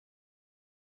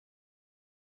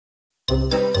Hello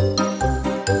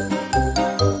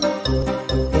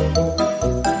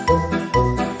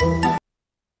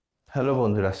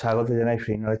বন্ধুরা, স্বাগত জানাই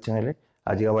ফ্রি নলেজ চ্যানেলে।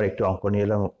 আজকে আবার একটু অঙ্ক নিয়ে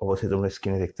এলাম। অবশ্যই তোমরা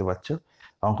স্ক্রিনে দেখতে পাচ্ছ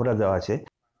অঙ্কটা দেওয়া আছে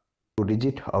 2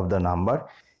 ডিজিট অফ দ্য নাম্বার।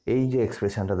 এই যে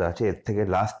এক্সপ্রেশনটা দেওয়া আছে এর থেকে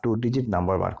লাস্ট 2 ডিজিট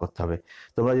নাম্বার বার করতে হবে।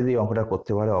 তোমরা যদি অঙ্কটা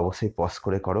করতে পারো অবশ্যই পজ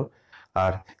করে করো,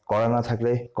 আর করা না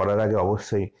থাকলে করার আগে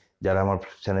অবশ্যই যারা আমার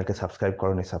চ্যানেলকে সাবস্ক্রাইব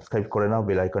করোনি সাবস্ক্রাইব করে নাও,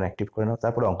 বেল আইকন অ্যাক্টিভ করে নাও,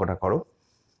 তারপরে অঙ্কটা করো।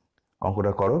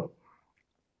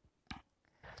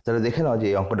 তাহলে দেখে নাও যে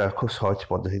এই অঙ্কটা খুব সহজ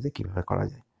পদ্ধতিতে কিভাবে করা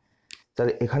যায়।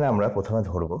 তাহলে এখানে আমরা প্রথমে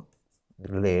ধরবো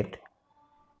late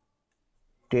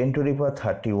 10 to the power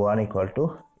 31 equal to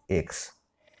x.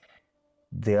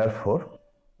 Therefore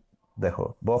দেখো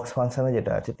বক্স ফাংশনে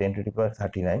যেটা আছে 10 to the power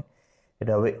 39,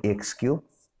 এটা হবে x কিউব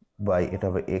বাই এটা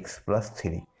হবে x প্লাস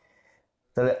 3।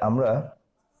 তাহলে আমরা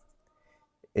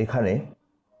এখানে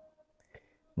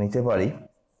নিতে পারি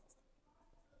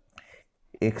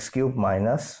x cube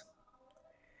minus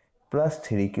plus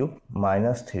 3 cube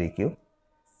minus 3 cube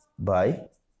by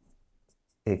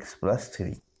x plus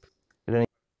 3।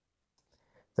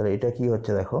 তাহলে এটা কি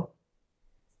হচ্ছে দেখো,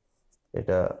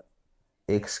 এটা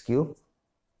x cube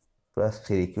plus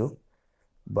 3 cube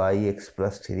by x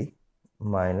plus 3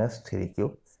 minus 3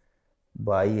 cube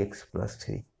by x plus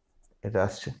 3 এটা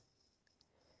আসছে।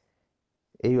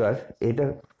 এইবার এটা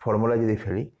ফর্মুলা যদি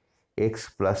ফেলি এক্স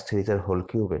প্লাস 3 তার হোল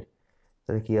কিউবের,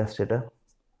 তাহলে কি আসছে, এটা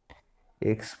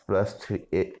x plus 3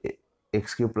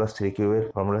 x cube plus 3 কিউবের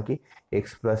ফর্মুলা কি,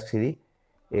 x plus 3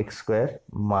 x square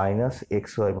minus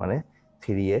x Y মানে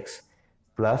 3x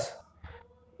প্লাস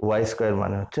ওয়াই স্কোয়ার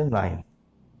মানে হচ্ছে 9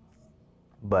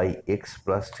 বাই এক্স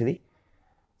প্লাস 3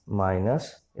 মাইনাস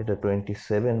এটা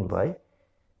 27 বাই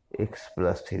এক্স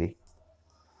প্লাস 3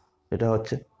 এটা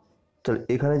হচ্ছে। তাহলে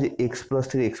এখানে যে এক্স প্লাস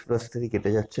 3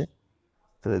 কেটে যাচ্ছে,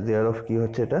 তাহলে দেয়ার অফ কি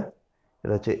হচ্ছে, এটা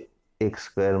হচ্ছে x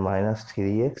square minus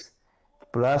 3x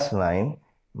plus 9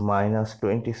 minus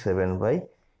 27 by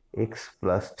x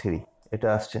plus 3 এটা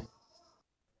আসছে।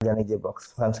 জানি যে বক্স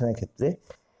ফাংশনের ক্ষেত্রে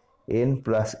n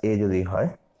প্লাস a যদি হয়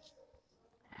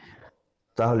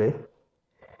তাহলে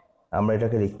আমরা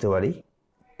এটাকে লিখতে পারি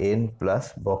n প্লাস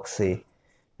বক্স a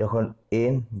যখন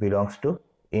n belongs to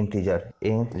integer,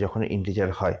 n যখন ইন্টিজার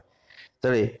হয়।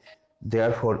 তাহলে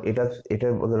দেয়ারফর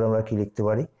এটার বদলে আমরা কি লিখতে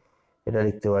পারি, এটা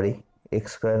লিখতে পারি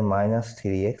x square minus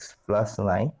 3x plus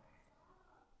 9,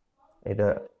 এটা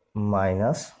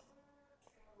মাইনাস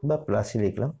বা প্লাসই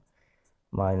লিখলাম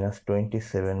মাইনাস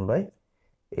 27 বাই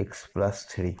এক্স প্লাস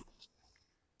 3।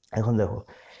 এখন দেখো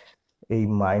এই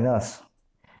মাইনাস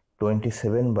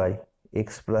 27 বাই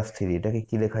এক্স প্লাস 3 এটাকে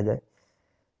কি লেখা যায়,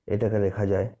 এটাকে লেখা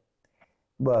যায়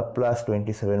বা প্লাস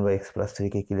 27 বাই এক্স প্লাস 3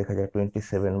 কে কি লেখা যায়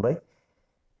 27 by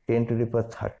 10 to the power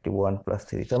 31 plus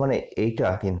 3। তার মানে এইটা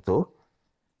কিন্তু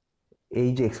এই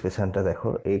যে এক্সপ্রেশনটা দেখো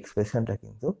এই এক্সপ্রেশনটা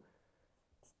কিন্তু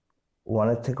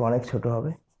 1-এর থেকে অনেক ছোট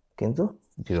হবে কিন্তু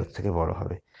 0-এর থেকে বড়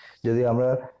হবে। যদি আমরা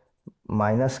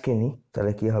মাইনাসকে নিই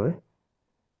তাহলে কি হবে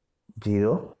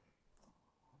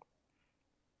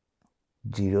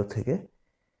 0 থেকে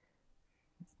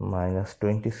মাইনাস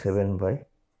 27 বাই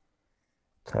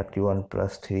 31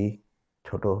 প্লাস 3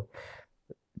 ছোট,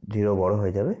 0 বড়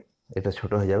হয়ে যাবে, এটা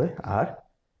ছোট হয়ে যাবে, আর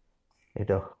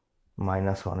এটা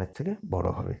 -1-এর থেকে বড়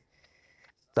হবে।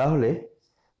 তাহলে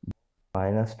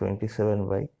মাইনাস 27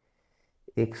 বাই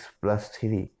এক্স প্লাস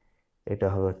 3 এটা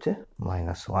হবে হচ্ছে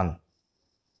 -1।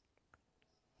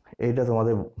 এইটা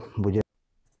তোমাদের বুঝে,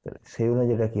 সেই অনুযায়ী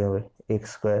যেটা কি হবে x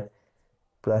square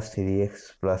plus 3x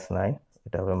plus 9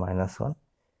 এটা হবে -1,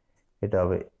 এটা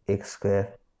হবে x square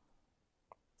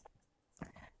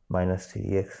minus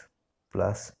 3x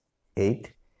plus 8।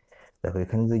 দেখো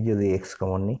এখানে যদি এক্স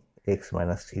কমন নিই এক্স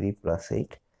মাইনাস 3 প্লাস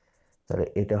 8, তাহলে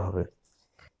এটা হবে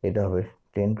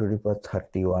 10 to the power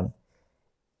 31,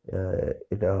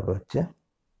 এটা হবে হচ্ছে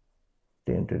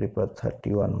 10 to the power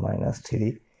 31 minus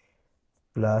 3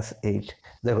 plus 8।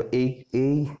 দেখো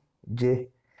এই যে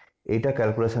এইটা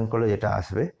ক্যালকুলেশন করলে যেটা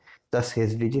আসবে তার শেষ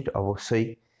ডিজিট অবশ্যই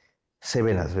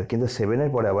 7 আসবে, কিন্তু 7-এর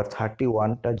পরে আবার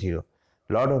 31টা 0,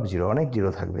 লট অফ 0, অনেক 0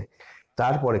 থাকবে,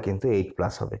 তারপরে কিন্তু 8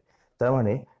 প্লাস হবে। তার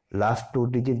মানে লাস্ট 2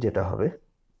 ডিজিট যেটা হবে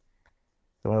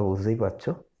তোমরা বুঝতেই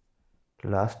পারছো,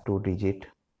 লাস্ট 2 ডিজিট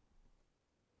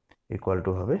ইকুয়াল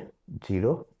টু হবে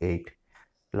 08,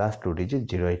 লাস্ট 2 ডিজিট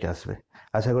 08 আসবে।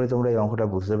 আশা করি তোমরা এই অঙ্কটা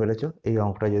বুঝতে পেরেছো। এই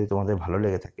অঙ্কটা যদি তোমাদের ভালো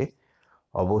লেগে থাকে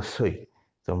অবশ্যই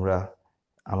তোমরা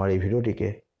আমার এই ভিডিওটিকে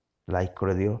লাইক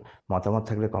করে দিও, মতামত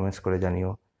থাকলে কমেন্টস করে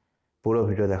জানিও। পুরো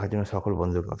ভিডিও দেখার জন্য সকল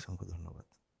বন্ধুকে অসংখ্য ধন্যবাদ।